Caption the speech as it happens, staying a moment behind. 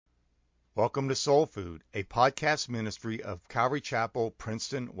Welcome to Soul Food, a podcast ministry of Calvary Chapel,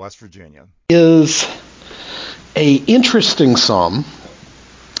 Princeton, West Virginia. Is a interesting psalm.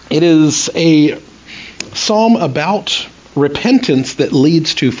 It is a psalm about repentance that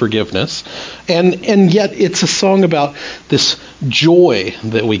leads to forgiveness, and yet it's a song about this joy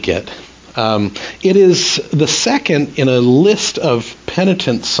that we get. It is the second in a list of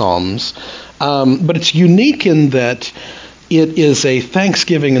penitent psalms, but it's unique in that it is a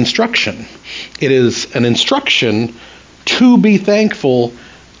thanksgiving instruction. It is an instruction to be thankful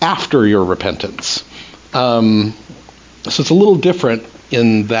after your repentance. So it's a little different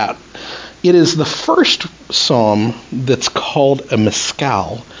in that. It is the first psalm that's called a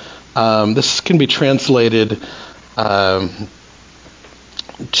Maskil. This can be translated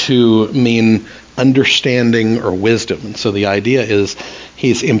to mean understanding or wisdom. And so the idea is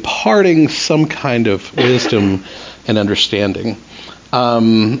he's imparting some kind of wisdom and understanding.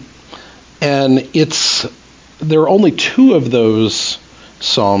 And there are only two of those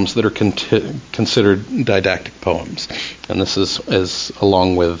psalms that are considered didactic poems. And this is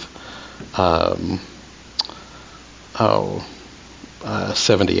along with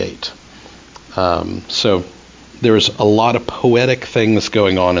 78. So there's a lot of poetic things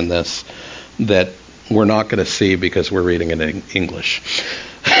going on in this that we're not going to see because we're reading it in English.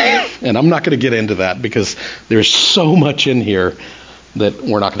 And I'm not going to get into that because there's so much in here that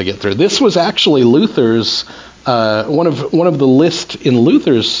we're not going to get through. This was actually Luther's one of the list in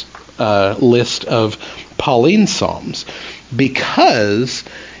Luther's list of Pauline psalms, because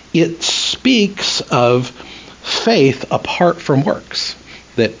it speaks of faith apart from works.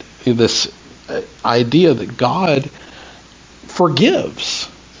 That this idea that God forgives.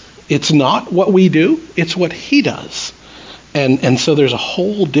 It's not what we do, it's what he does. And so there's a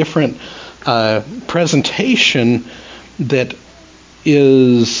whole different presentation that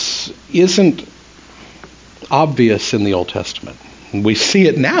isn't obvious in the Old Testament. We see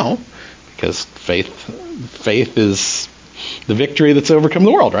it now because faith is the victory that's overcome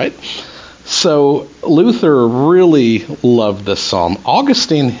the world, right? So Luther really loved this psalm.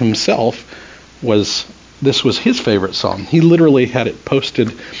 Augustine himself this was his favorite psalm. He literally had it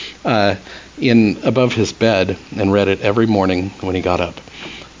posted above his bed and read it every morning when he got up.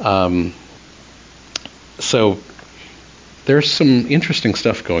 So there's some interesting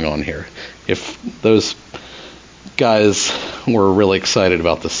stuff going on here, if those guys were really excited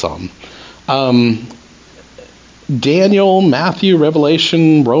about this psalm. Daniel, Matthew,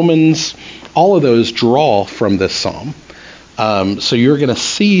 Revelation, Romans, all of those draw from this psalm. So you're going to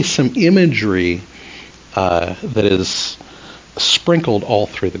see some imagery that is sprinkled all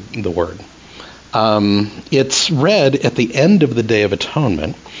through the word. It's read at the end of the Day of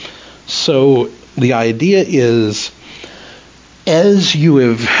Atonement. So the idea is, as you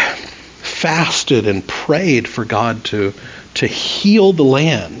have fasted and prayed for God to heal the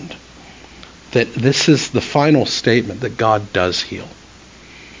land, that this is the final statement that God does heal.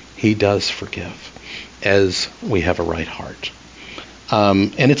 He does forgive as we have a right heart.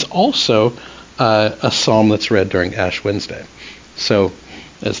 And it's also a psalm that's read during Ash Wednesday. So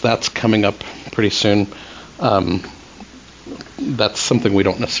as that's coming up pretty soon, that's something we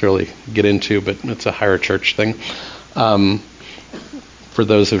don't necessarily get into, but it's a higher church thing. For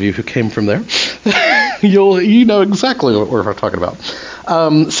those of you who came from there, you know exactly what we're talking about.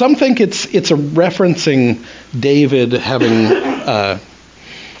 Some think it's a referencing David having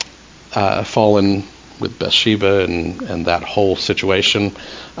fallen with Bathsheba and that whole situation,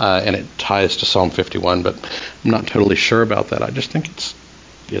 and it ties to Psalm 51, but I'm not totally sure about that. I just think it's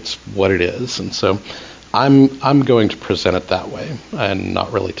what it is, and so I'm going to present it that way and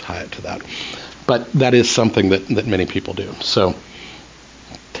not really tie it to that. But that is something that many people do. So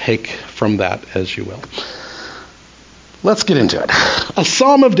take from that as you will. Let's get into it. A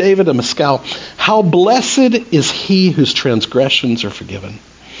Psalm of David, a Maskil. How blessed is he whose transgressions are forgiven,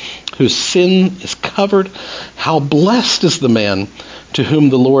 whose sin is covered. How blessed is the man to whom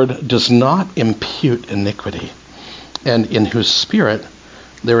the Lord does not impute iniquity, and in whose spirit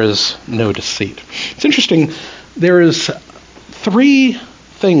there is no deceit. It's interesting. There is three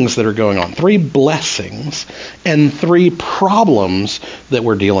things that are going on, three blessings and three problems that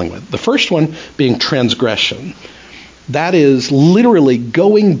we're dealing with. The first one being transgression. That is literally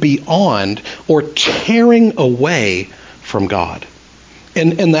going beyond or tearing away from God.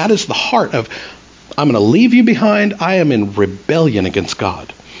 And that is the heart of, I'm going to leave you behind. I am in rebellion against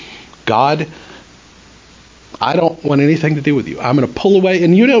God. God, I don't want anything to do with you. I'm going to pull away.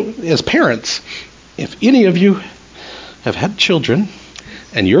 And as parents, if any of you have had children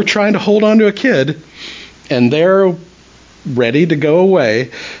and you're trying to hold on to a kid and they're ready to go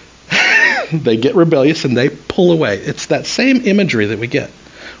away, they get rebellious and they pull away. It's that same imagery that we get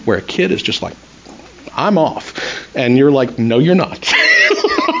where a kid is just like, I'm off. And you're like, no, you're not.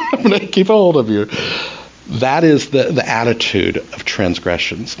 I'm going to keep a hold of you. That is the attitude of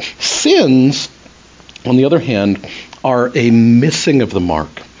transgressions. Sins, on the other hand, are a missing of the mark.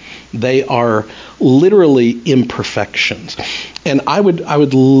 They are literally imperfections. And I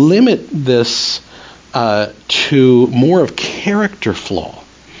would limit this to more of character flaw.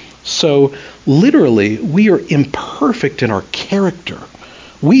 So literally, we are imperfect in our character.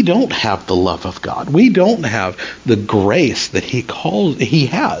 We don't have the love of God. We don't have the grace that He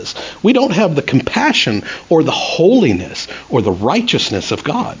has. We don't have the compassion or the holiness or the righteousness of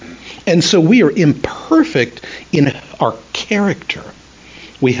God. And so we are imperfect in our character.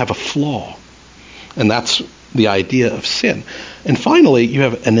 We have a flaw. And that's the idea of sin. And finally, you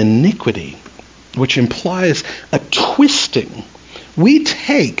have an iniquity, which implies a twisting. We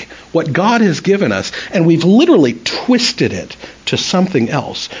take what God has given us and we've literally twisted it to something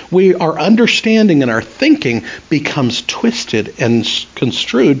else. Our understanding and our thinking becomes twisted and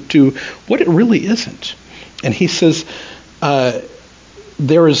construed to what it really isn't. And he says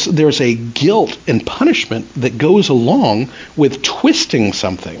there's a guilt and punishment that goes along with twisting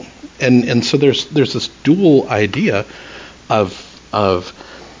something. And so there's this dual idea of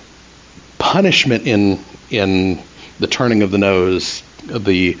punishment in the turning of the nose,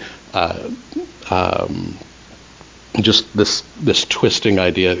 the just this twisting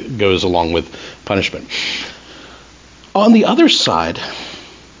idea goes along with punishment. On the other side,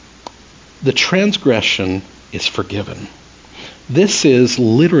 the transgression is forgiven. This is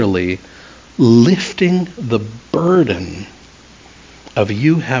literally lifting the burden of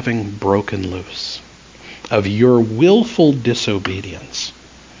you having broken loose, of your willful disobedience.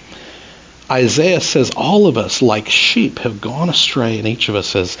 Isaiah says all of us, like sheep, have gone astray, and each of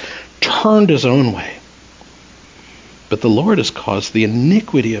us has turned his own way. But the Lord has caused the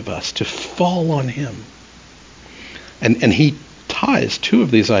iniquity of us to fall on him. And he ties two of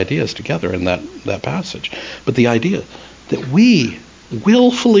these ideas together in that passage. But the idea that we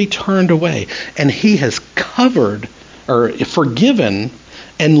willfully turned away, and he has covered or forgiven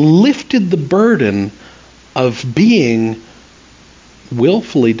and lifted the burden of being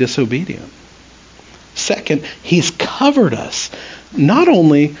willfully disobedient. Second, he's covered us. Not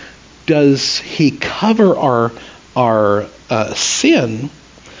only does he cover our sin,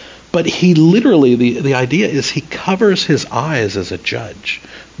 but he literally, the idea is he covers his eyes as a judge.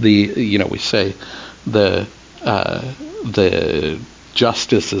 We say the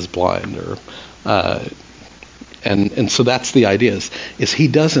justice is blind, and so that's the idea is he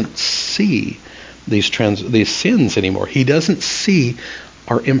doesn't see these sins anymore. He doesn't see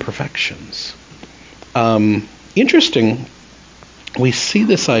our imperfections. Interesting, we see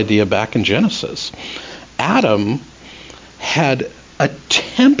this idea back in Genesis. Adam had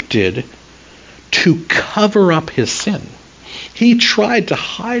attempted to cover up his sin. He tried to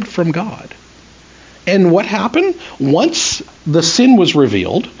hide from God. And what happened? Once the sin was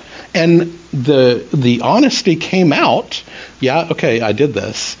revealed and the honesty came out, yeah, okay, I did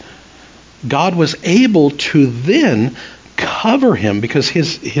this, God was able to then cover him because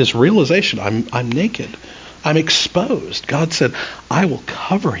his realization, I'm naked, I'm exposed. God said, I will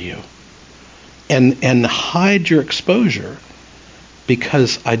cover you and hide your exposure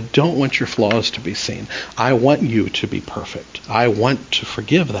because I don't want your flaws to be seen. I want you to be perfect. I want to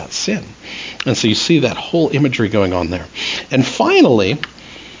forgive that sin. And so you see that whole imagery going on there. And finally,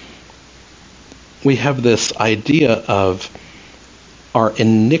 we have this idea of our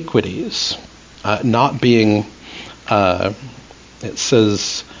iniquities not being, it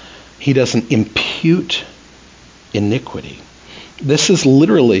says, he doesn't impute iniquity. This is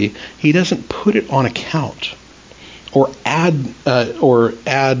literally, he doesn't put it on account or add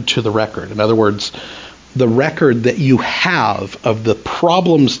to the record. In other words, the record that you have of the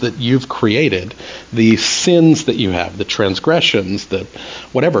problems that you've created, the sins that you have, the transgressions, the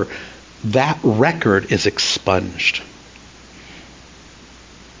whatever, that record is expunged.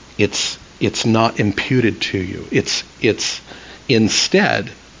 It's not imputed to you. It's instead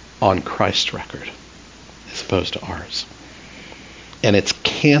on Christ's record as opposed to ours. And it's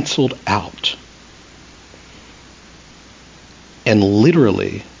canceled out. And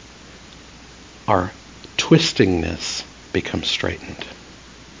literally, our twistingness becomes straightened.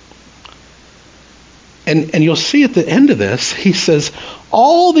 And you'll see at the end of this, he says,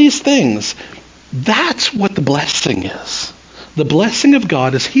 all these things, that's what the blessing is. The blessing of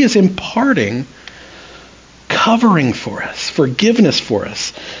God is he is imparting covering for us, forgiveness for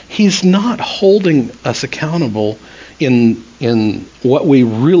us. He's not holding us accountable in what we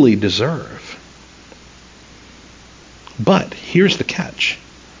really deserve. But here's the catch.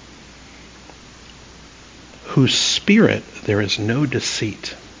 Whose spirit there is no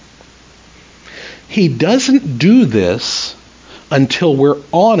deceit. He doesn't do this until we're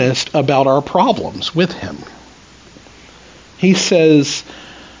honest about our problems with him. He says,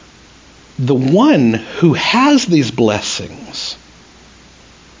 the one who has these blessings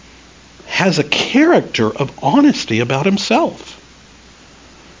has a character of honesty about himself.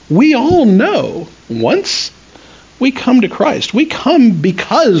 We all know once we come to Christ, we come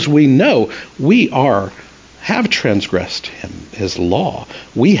because we know we have transgressed his law.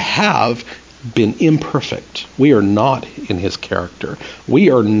 We have been imperfect. We are not in his character.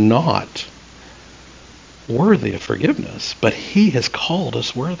 We are not worthy of forgiveness, but he has called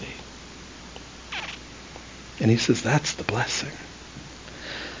us worthy. And he says that's the blessing.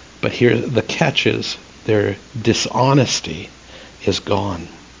 But here the catch is their dishonesty is gone.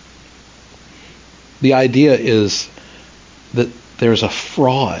 The idea is that there's a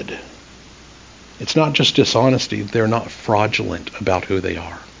fraud. It's not just dishonesty. They're not fraudulent about who they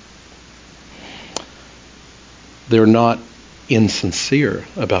are. They're not insincere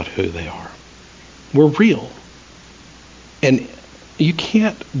about who they are. We're real. And you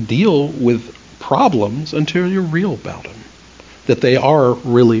can't deal with problems until you're real about them. That they are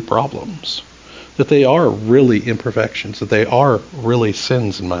really problems. That they are really imperfections. That they are really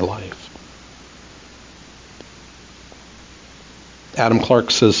sins in my life. Adam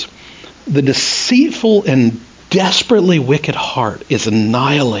Clarke says, the deceitful and desperately wicked heart is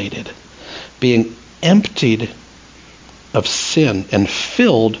annihilated, being emptied of sin and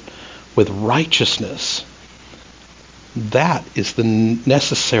filled with righteousness. That is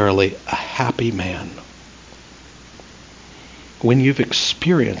necessarily a happy man. When you've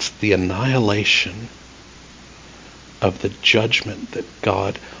experienced the annihilation of the judgment that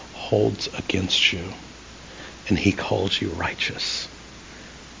God holds against you, and he calls you righteous,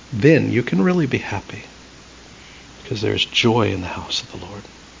 then you can really be happy, because there's joy in the house of the Lord.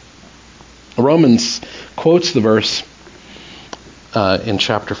 Romans quotes the verse in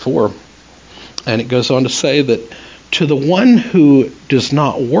chapter 4, and it goes on to say that to the one who does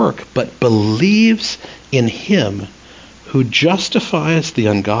not work but believes in him who justifies the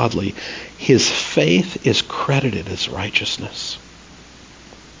ungodly, his faith is credited as righteousness.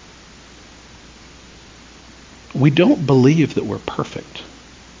 We don't believe that we're perfect.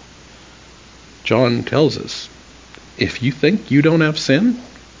 John tells us, if you think you don't have sin,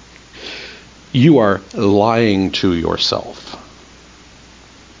 you are lying to yourself.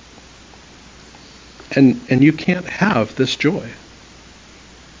 And you can't have this joy,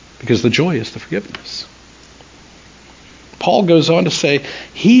 because the joy is the forgiveness. Paul goes on to say,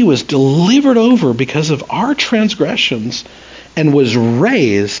 he was delivered over because of our transgressions and was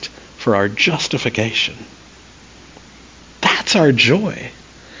raised for our justification. That's our joy,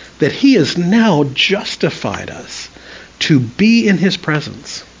 that he has now justified us to be in his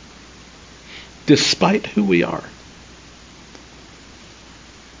presence, despite who we are.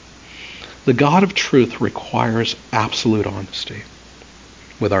 The God of truth requires absolute honesty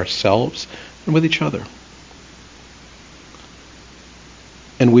with ourselves and with each other.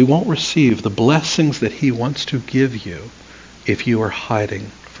 And we won't receive the blessings that he wants to give you if you are hiding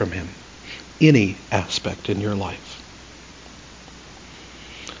from him, any aspect in your life.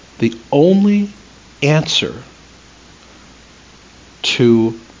 The only answer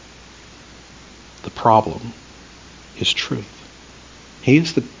to the problem is truth. He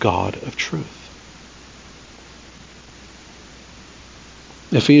is the God of truth.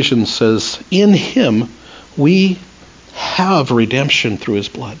 Ephesians says, in him we have redemption through his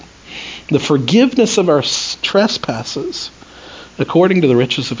blood, the forgiveness of our trespasses, according to the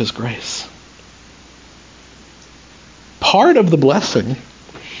riches of his grace. Part of the blessing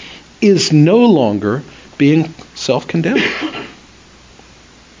is no longer being self-condemned.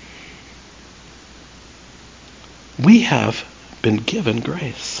 We have been given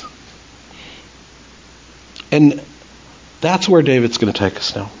grace. And that's where David's going to take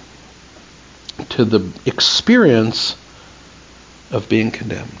us now, to the experience of being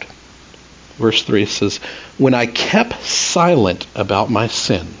condemned. Verse 3 says, when I kept silent about my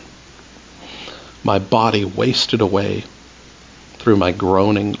sin, my body wasted away through my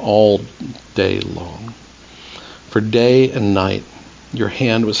groaning all day long. For day and night your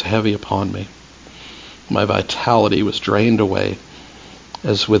hand was heavy upon me. My vitality was drained away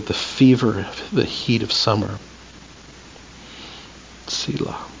as with the fever of the heat of summer.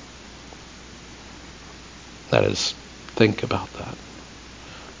 Selah. That is, think about that.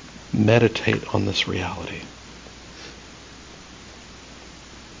 Meditate on this reality.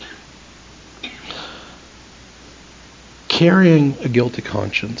 Carrying a guilty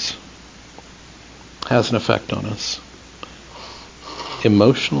conscience has an effect on us.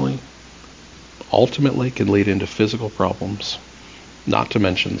 Emotionally, ultimately can lead into physical problems, not to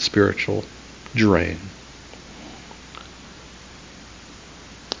mention spiritual drain.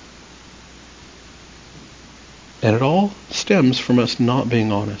 And it all stems from us not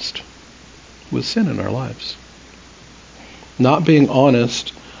being honest with sin in our lives. Not being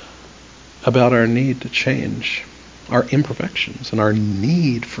honest about our need to change, our imperfections, and our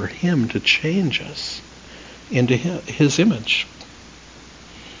need for Him to change us into His image.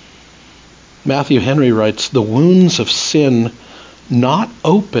 Matthew Henry writes, "The wounds of sin not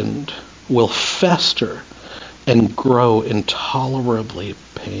opened will fester and grow intolerably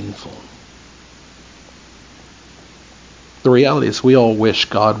painful." The reality is we all wish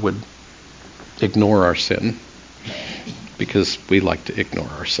God would ignore our sin because we like to ignore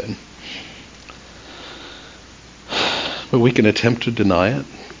our sin. But we can attempt to deny it,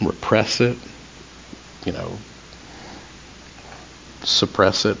 repress it,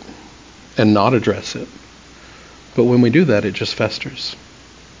 suppress it, and not address it. But when we do that, it just festers.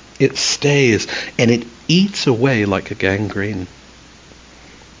 It stays, and it eats away like a gangrene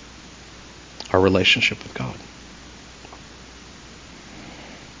our relationship with God.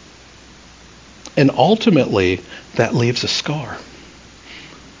 And ultimately, that leaves a scar.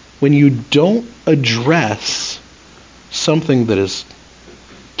 When you don't address something that is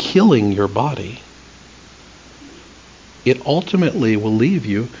killing your body, it ultimately will leave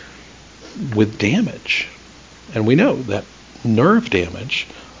you with damage. And we know that nerve damage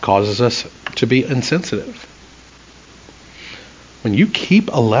causes us to be insensitive. When you keep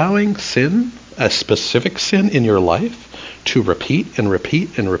allowing sin, a specific sin in your life, to repeat and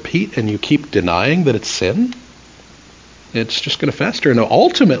repeat and repeat, and you keep denying that it's sin, it's just going to fester. And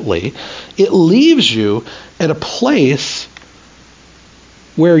ultimately, it leaves you at a place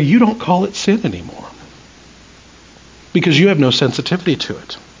where you don't call it sin anymore because you have no sensitivity to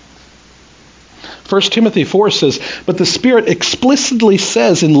it. 1 Timothy 4 says, "But the Spirit explicitly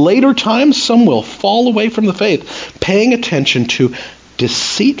says in later times some will fall away from the faith, paying attention to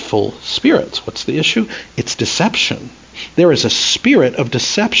deceitful spirits." What's the issue? It's deception. There is a spirit of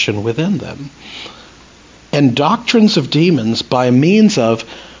deception within them. And doctrines of demons by means of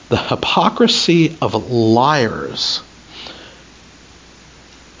the hypocrisy of liars.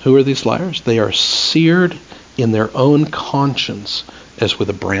 Who are these liars? They are seared in their own conscience as with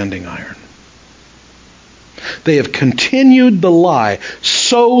a branding iron. They have continued the lie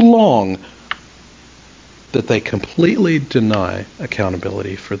so long that they completely deny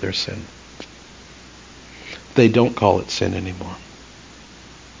accountability for their sin. They don't call it sin anymore.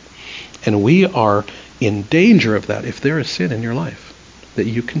 And we are in danger of that if there is sin in your life that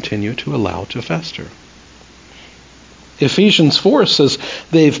you continue to allow to fester. Ephesians 4 says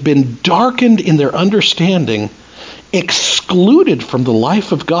they've been darkened in their understanding, excluded from the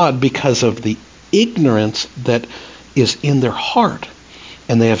life of God because of the ignorance that is in their heart,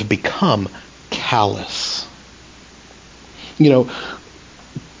 and they have become callous.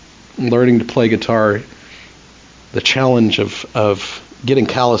 Learning to play guitar, the challenge of getting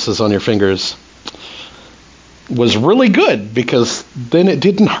calluses on your fingers was really good because then it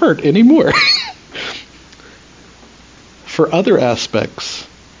didn't hurt anymore. For other aspects,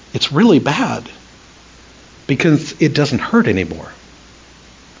 it's really bad because it doesn't hurt anymore.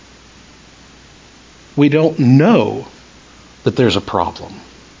 We don't know that there's a problem.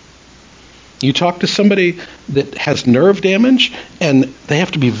 You talk to somebody that has nerve damage, and they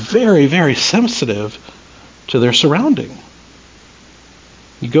have to be very, very sensitive to their surrounding.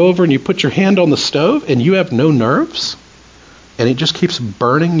 You go over and you put your hand on the stove, and you have no nerves, and it just keeps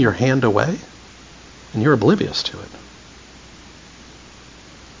burning your hand away, and you're oblivious to it.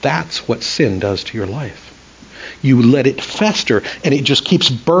 That's what sin does to your life. You let it fester, and it just keeps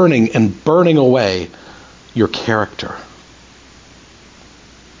burning and burning away your character.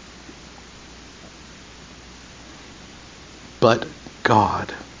 But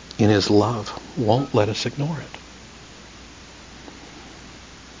God, in His love, won't let us ignore it.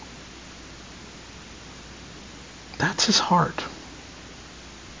 That's His heart.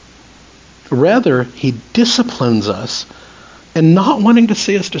 Rather, He disciplines us and not wanting to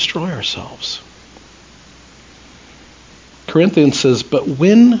see us destroy ourselves. Corinthians says, "But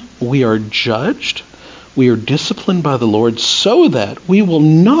when we are judged, we are disciplined by the Lord so that we will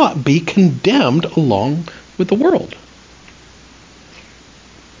not be condemned along with the world."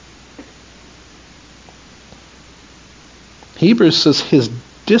 Hebrews says His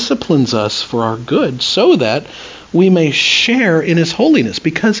disciplines us for our good so that we may share in His holiness.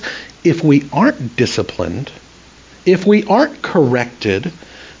 Because if we aren't disciplined, if we aren't corrected,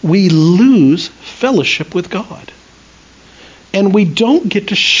 we lose fellowship with God. And we don't get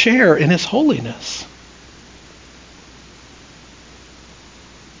to share in His holiness.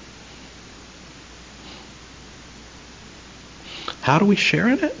 How do we share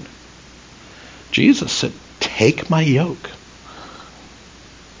in it? Jesus said, "Take my yoke.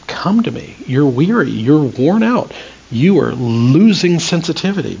 Come to me. You're weary. You're worn out. You are losing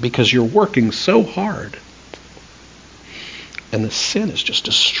sensitivity because you're working so hard. And the sin is just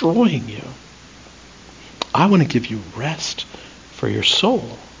destroying you. I want to give you rest for your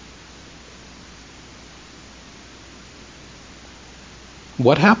soul."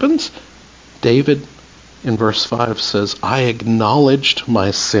 What happens? David in verse 5 says, "I acknowledged my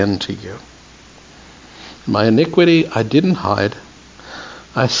sin to you. My iniquity I didn't hide.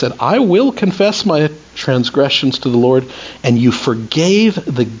 I said, I will confess my transgressions to the Lord, and you forgave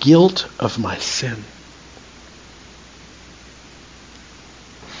the guilt of my sin."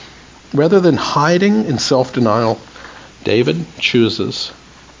 Rather than hiding in self-denial, David chooses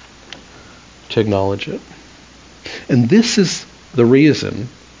to acknowledge it. And this is the reason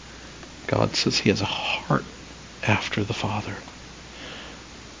God says He has a heart after the Father.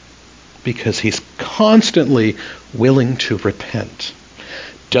 Because He's constantly willing to repent.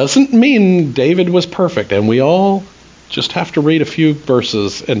 Doesn't mean David was perfect, and we all just have to read a few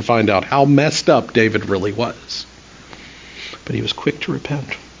verses and find out how messed up David really was. But he was quick to repent.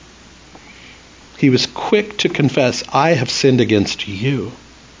 He was quick to confess, "I have sinned against you.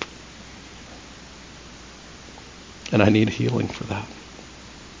 And I need healing for that."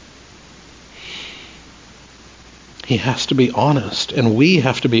 He has to be honest, and we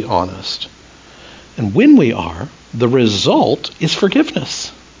have to be honest. And when we are, the result is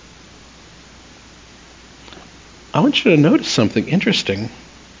forgiveness. I want you to notice something interesting.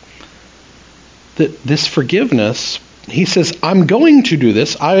 That this forgiveness, he says, I'm going to do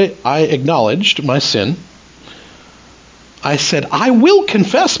this. I acknowledged my sin. I said, I will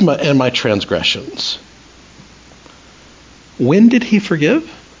confess my transgressions. When did he forgive?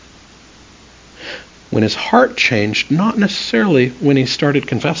 When his heart changed, not necessarily when he started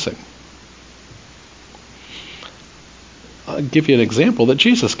confessing. I'll give you an example that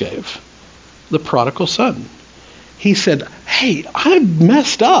Jesus gave. The prodigal son. He said, hey, I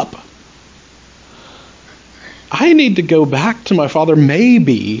messed up. I need to go back to my father.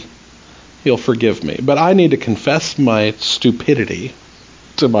 Maybe he'll forgive me, but I need to confess my stupidity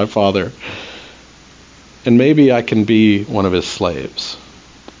to my father. And maybe I can be one of his slaves.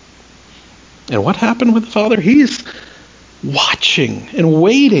 And what happened with the father? He's watching and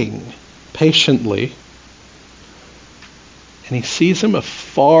waiting patiently. And he sees him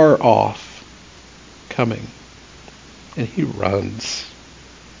afar off coming. And he runs.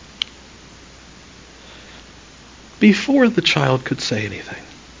 Before the child could say anything,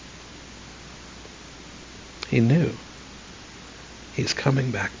 he knew, he's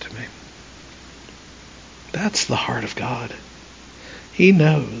coming back to me. That's the heart of God. He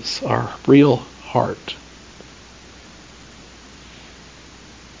knows our real heart.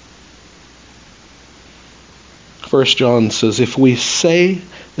 First John says, if we say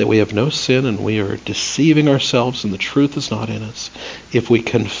that we have no sin and we are deceiving ourselves and the truth is not in us, if we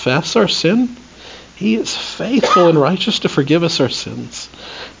confess our sin, he is faithful and righteous to forgive us our sins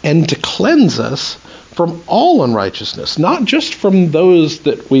and to cleanse us from all unrighteousness, not just from those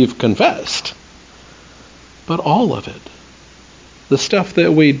that we've confessed, but all of it. The stuff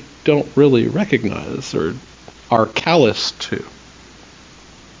that we don't really recognize or are callous to.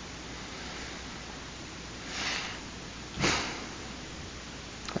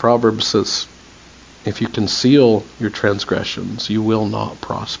 Proverbs says, if you conceal your transgressions, you will not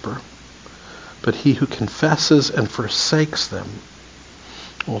prosper. But he who confesses and forsakes them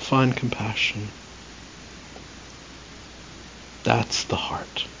will find compassion. That's the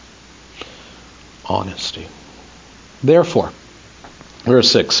heart. Honesty. Therefore,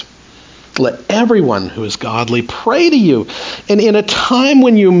 verse 6, let everyone who is godly pray to you, and in a time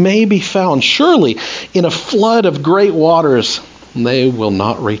when you may be found, surely in a flood of great waters, they will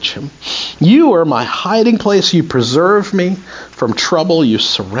not reach him. You are my hiding place. You preserve me from trouble. You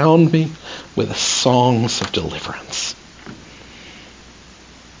surround me with songs of deliverance.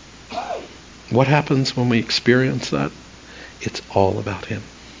 What happens when we experience that? It's all about him.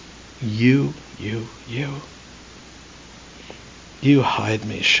 You. You hide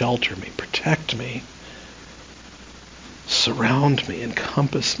me, shelter me, protect me, surround me,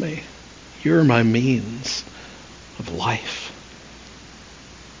 encompass me. You're my means of life.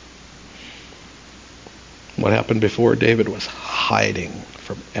 What happened before? David was hiding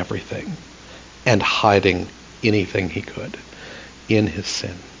from everything and hiding anything he could in his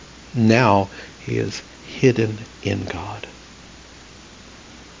sin. Now he is hidden in God.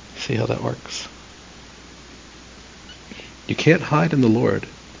 See how that works? You can't hide in the Lord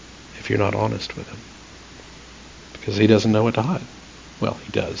if you're not honest with him, because he doesn't know what to hide. Well,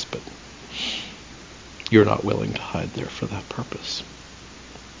 he does, but you're not willing to hide there for that purpose.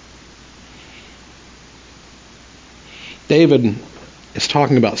 David is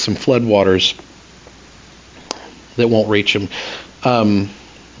talking about some floodwaters that won't reach him.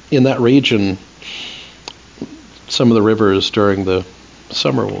 In that region, some of the rivers during the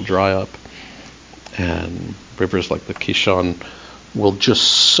summer will dry up, and rivers like the Kishon will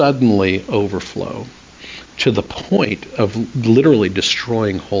just suddenly overflow to the point of literally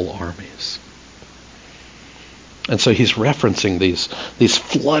destroying whole armies. And so he's referencing these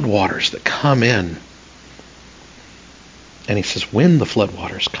floodwaters that come in. And he says, when the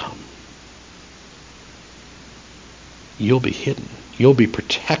floodwaters come, you'll be hidden. You'll be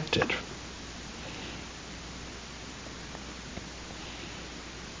protected.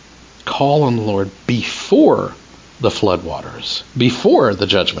 Call on the Lord before the floodwaters, before the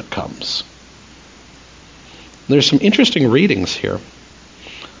judgment comes. There's some interesting readings here.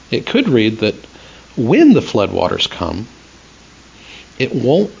 It could read that when the floodwaters come, it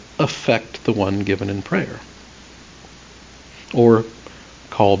won't affect the one given in prayer. Or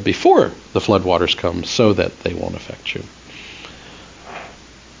called before the floodwaters come so that they won't affect you.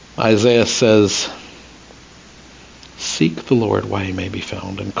 Isaiah says, seek the Lord while he may be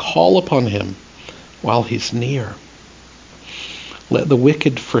found, and call upon him while he's near. Let the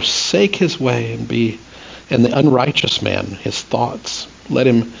wicked forsake his way and the unrighteous man his thoughts. Let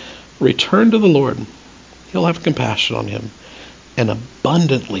him return to the Lord. He'll have compassion on him and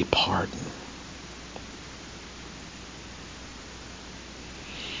abundantly pardon.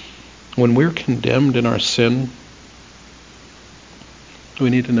 When we're condemned in our sin, we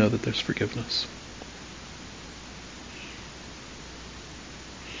need to know that there's forgiveness.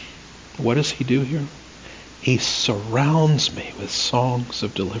 What does he do here? He surrounds me with songs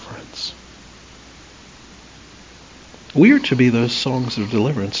of deliverance. We are to be those songs of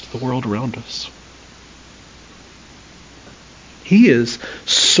deliverance to the world around us. He is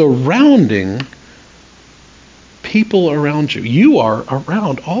surrounding people around you. You are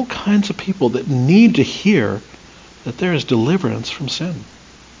around all kinds of people that need to hear that there is deliverance from sin,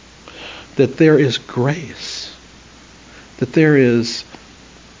 that there is grace, that there is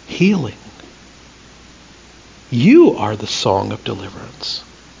healing. You are the song of deliverance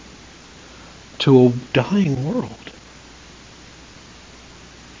to a dying world.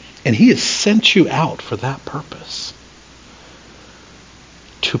 And he has sent you out for that purpose,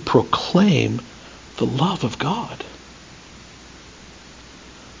 to proclaim the love of God,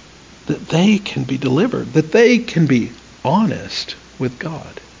 that they can be delivered, that they can be honest with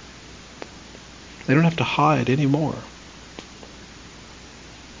God. They don't have to hide anymore.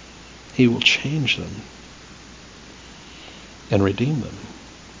 He will change them and redeem them.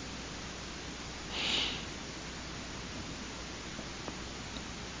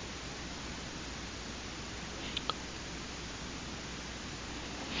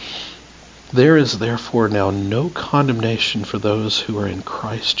 There is therefore now no condemnation for those who are in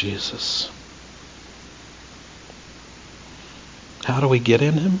Christ Jesus. How do we get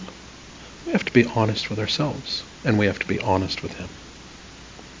in him? We have to be honest with ourselves, and we have to be honest with him.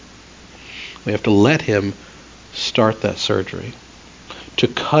 We have to let him start that surgery to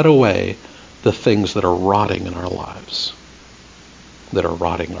cut away the things that are rotting in our lives, that are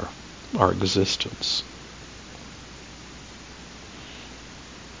rotting our existence.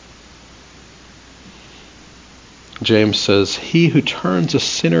 James says, he who turns a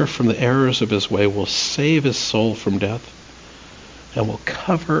sinner from the errors of his way will save his soul from death and will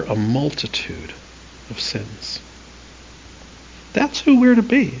cover a multitude of sins. That's who we're to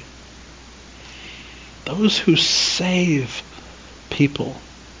be. Those who save people.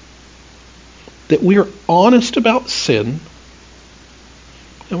 That we are honest about sin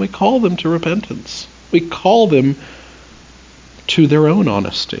and we call them to repentance. We call them to their own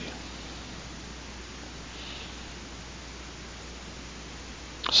honesty,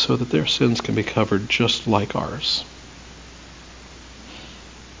 so that their sins can be covered just like ours.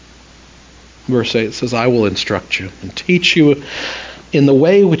 Verse 8 says, I will instruct you and teach you in the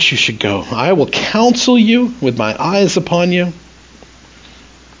way which you should go. I will counsel you with my eyes upon you.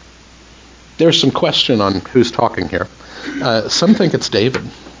 There's some question on who's talking here. Some think it's David.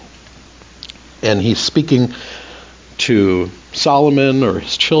 And he's speaking to Solomon or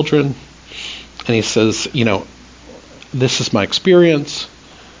his children. And he says, this is my experience,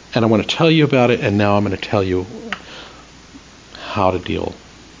 and I want to tell you about it, and now I'm going to tell you how to deal,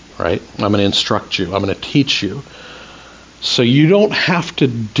 right? I'm going to instruct you. I'm going to teach you. So you don't have to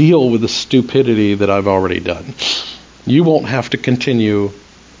deal with the stupidity that I've already done. You won't have to continue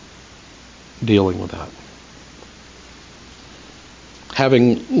dealing with that.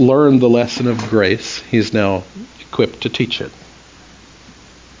 Having learned the lesson of grace, he's now equipped to teach it.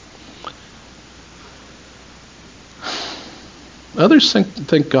 Others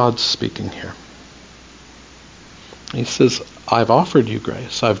think God's speaking here. He says, I've offered you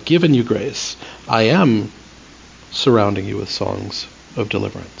grace. I've given you grace. I am surrounding you with songs of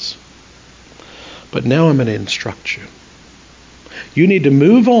deliverance. But now I'm going to instruct you. You need to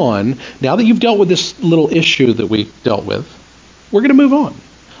move on. Now that you've dealt with this little issue that we dealt with, we're going to move on.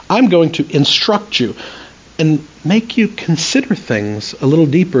 I'm going to instruct you and make you consider things a little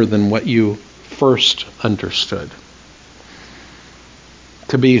deeper than what you first understood.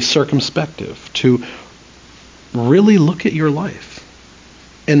 To be circumspective, to really look at your life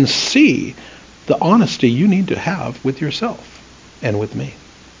and see the honesty you need to have with yourself and with me.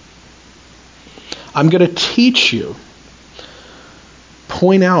 I'm going to teach you,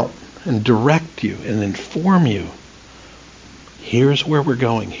 point out and direct you and inform you. Here's where we're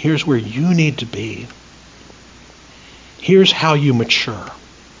going. Here's where you need to be. Here's how you mature.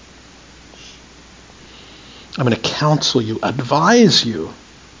 I'm going to counsel you, advise you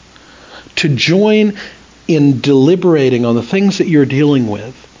to join in deliberating on the things that you're dealing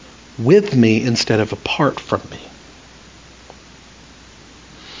with me instead of apart from me.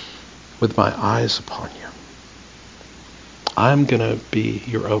 With my eyes upon you. I'm going to be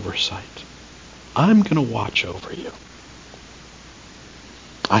your oversight. I'm going to watch over you.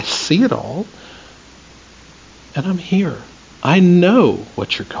 I see it all, and I'm here. I know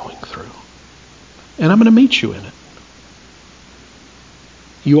what you're going through, and I'm going to meet you in it.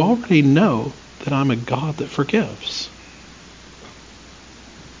 You already know that I'm a God that forgives.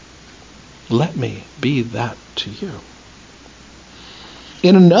 Let me be that to you.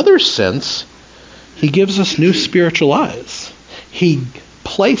 In another sense, he gives us new spiritual eyes. He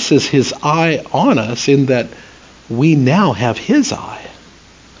places his eye on us in that we now have his eye.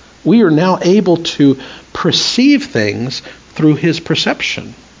 We are now able to perceive things through his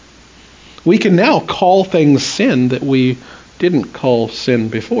perception. We can now call things sin that we didn't call sin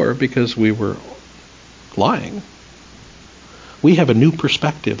before because we were lying. We have a new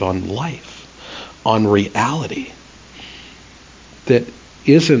perspective on life, on reality, that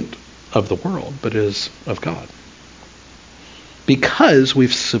isn't of the world, but is of God. Because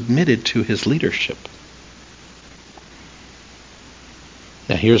we've submitted to his leadership.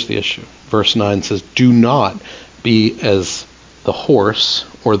 Now here's the issue. Verse 9 says, do not be as the horse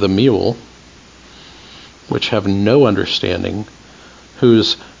or the mule, which have no understanding,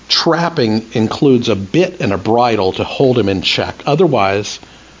 whose trapping includes a bit and a bridle to hold him in check. Otherwise,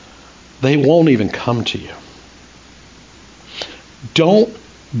 they won't even come to you. Don't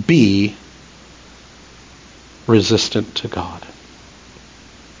be resistant to God.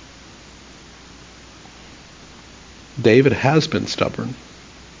 David has been stubborn.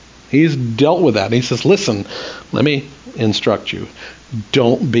 He's dealt with that. And he says, listen, let me instruct you.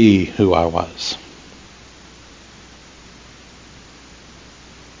 Don't be who I was.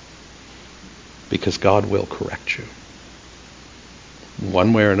 Because God will correct you.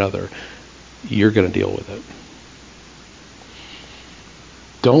 One way or another, you're going to deal with it.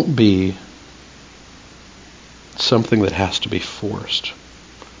 Don't be something that has to be forced.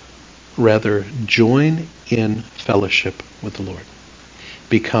 Rather, join in fellowship with the Lord.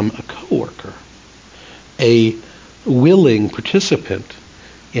 Become a co-worker, a willing participant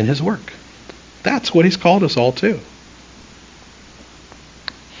in his work. That's what he's called us all to.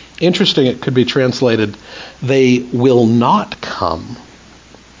 Interesting, it could be translated, they will not come,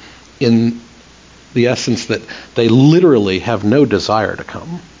 in the essence that they literally have no desire to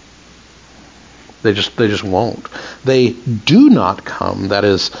come. They just won't. They do not come, that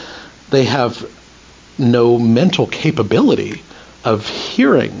is, they have no mental capability of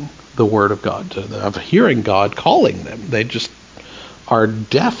hearing the word of God, of hearing God calling them. They just are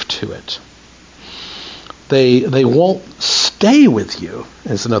deaf to it. They won't stay with you,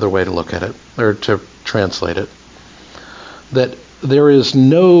 is another way to look at it, or to translate it. That there is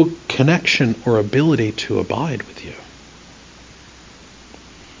no connection or ability to abide with you.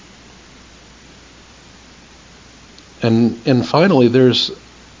 And finally, there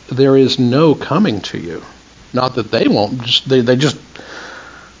is no coming to you. Not that they won't, they just,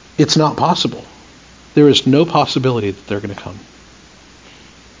 it's not possible. There is no possibility that they're going to come.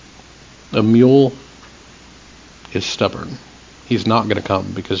 A mule is stubborn. He's not going to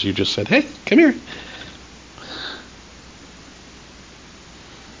come because you just said, hey, come here.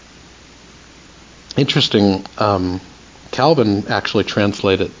 Interesting. Calvin actually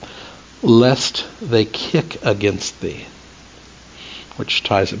translated, lest they kick against thee, which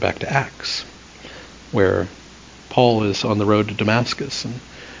ties it back to Acts, where Paul is on the road to Damascus, and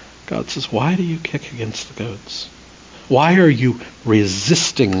God says, why do you kick against the goads? Why are you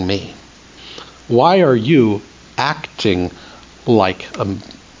resisting me? Why are you acting like a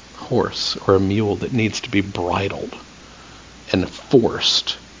horse or a mule that needs to be bridled and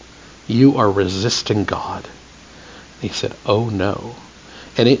forced? You are resisting God. He said, oh no.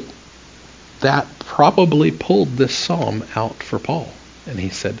 And that probably pulled this psalm out for Paul. And he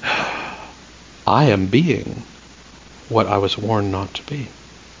said, I am being what I was warned not to be.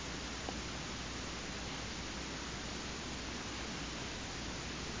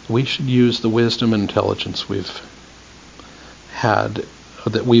 We should use the wisdom and intelligence we've had,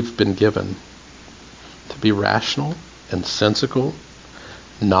 that we've been given, to be rational and sensible,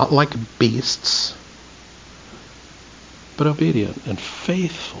 not like beasts, but obedient and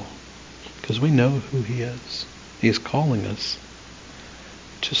faithful, because we know who he is. He is calling us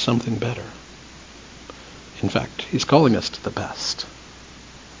to something better. In fact, he's calling us to the best.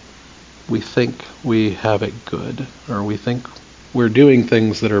 We think we have it good, or we think we're doing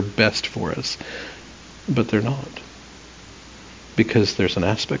things that are best for us, but they're not, because there's an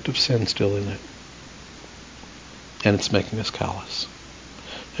aspect of sin still in it, and it's making us callous,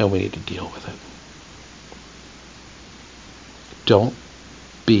 and we need to deal with it. Don't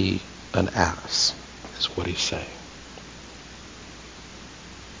be an ass, is what he's saying.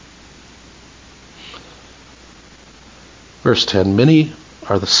 Verse 10, many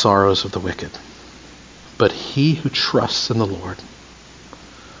are the sorrows of the wicked, but he who trusts in the Lord,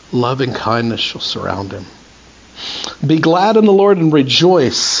 loving kindness shall surround him. Be glad in the Lord and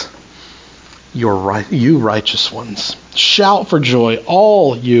rejoice, you righteous ones. Shout for joy,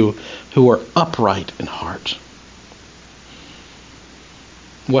 all you who are upright in heart.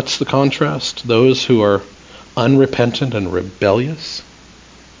 What's the contrast? Those who are unrepentant and rebellious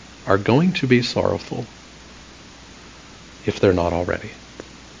are going to be sorrowful if they're not already.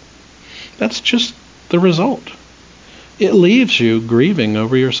 That's just the result. It leaves you grieving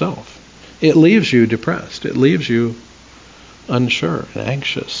over yourself. It leaves you depressed. It leaves you unsure and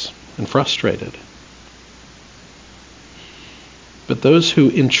anxious and frustrated. But those who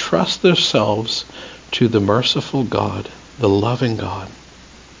entrust themselves to the merciful God, the loving God,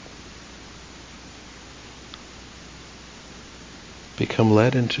 become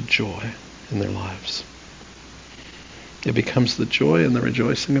led into joy in their lives. It becomes the joy and the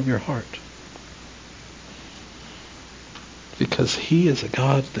rejoicing of your heart. Because he is a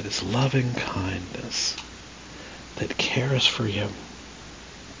God that is loving kindness, that cares for you.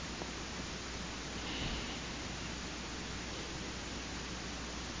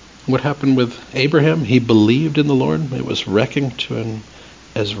 What happened with Abraham? He believed in the Lord. It was reckoned to him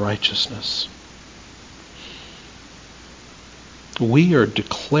as righteousness. We are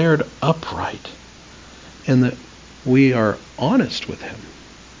declared upright in that we are honest with him.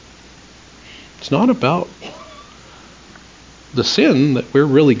 It's not about the sin that we're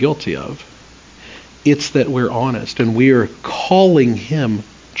really guilty of. It's that we're honest and we are calling him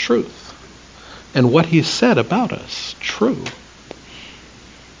truth. And what he said about us, true.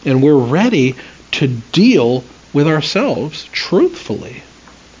 And we're ready to deal with ourselves truthfully.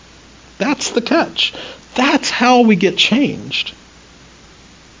 That's the catch. That's how we get changed.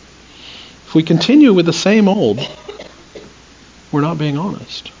 If we continue with the same old, we're not being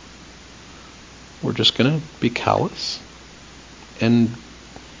honest. We're just going to be callous and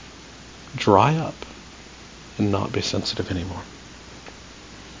dry up and not be sensitive anymore.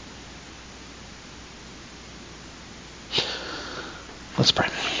 Let's pray.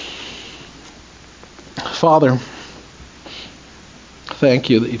 Father, thank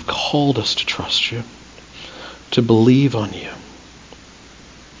you that you've called us to trust you, to believe on you.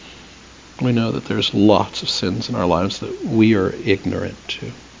 We know that there's lots of sins in our lives that we are ignorant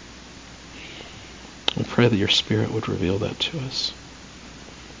to. We pray that your Spirit would reveal that to us,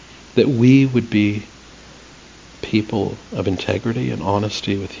 that we would be people of integrity and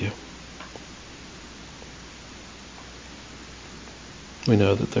honesty with you. We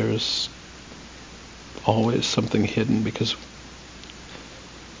know that there's always something hidden because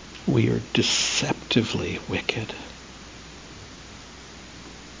we are deceptively wicked.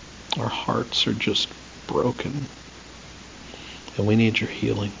 Our hearts are just broken, and we need your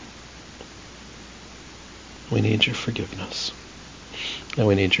healing. We need your forgiveness. And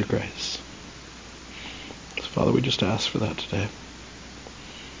we need your grace. So Father, we just ask for that today.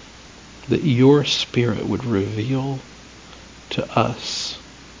 That your Spirit would reveal to us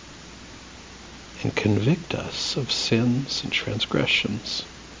and convict us of sins and transgressions,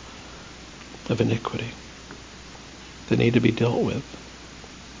 of iniquity that need to be dealt with.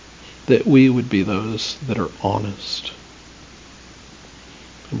 That we would be those that are honest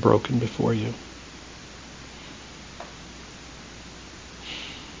and broken before you.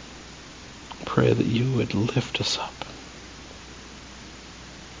 Pray that you would lift us up.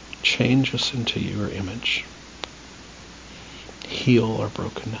 Change us into your image. Heal our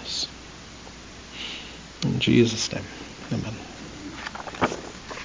brokenness. In Jesus' name, amen.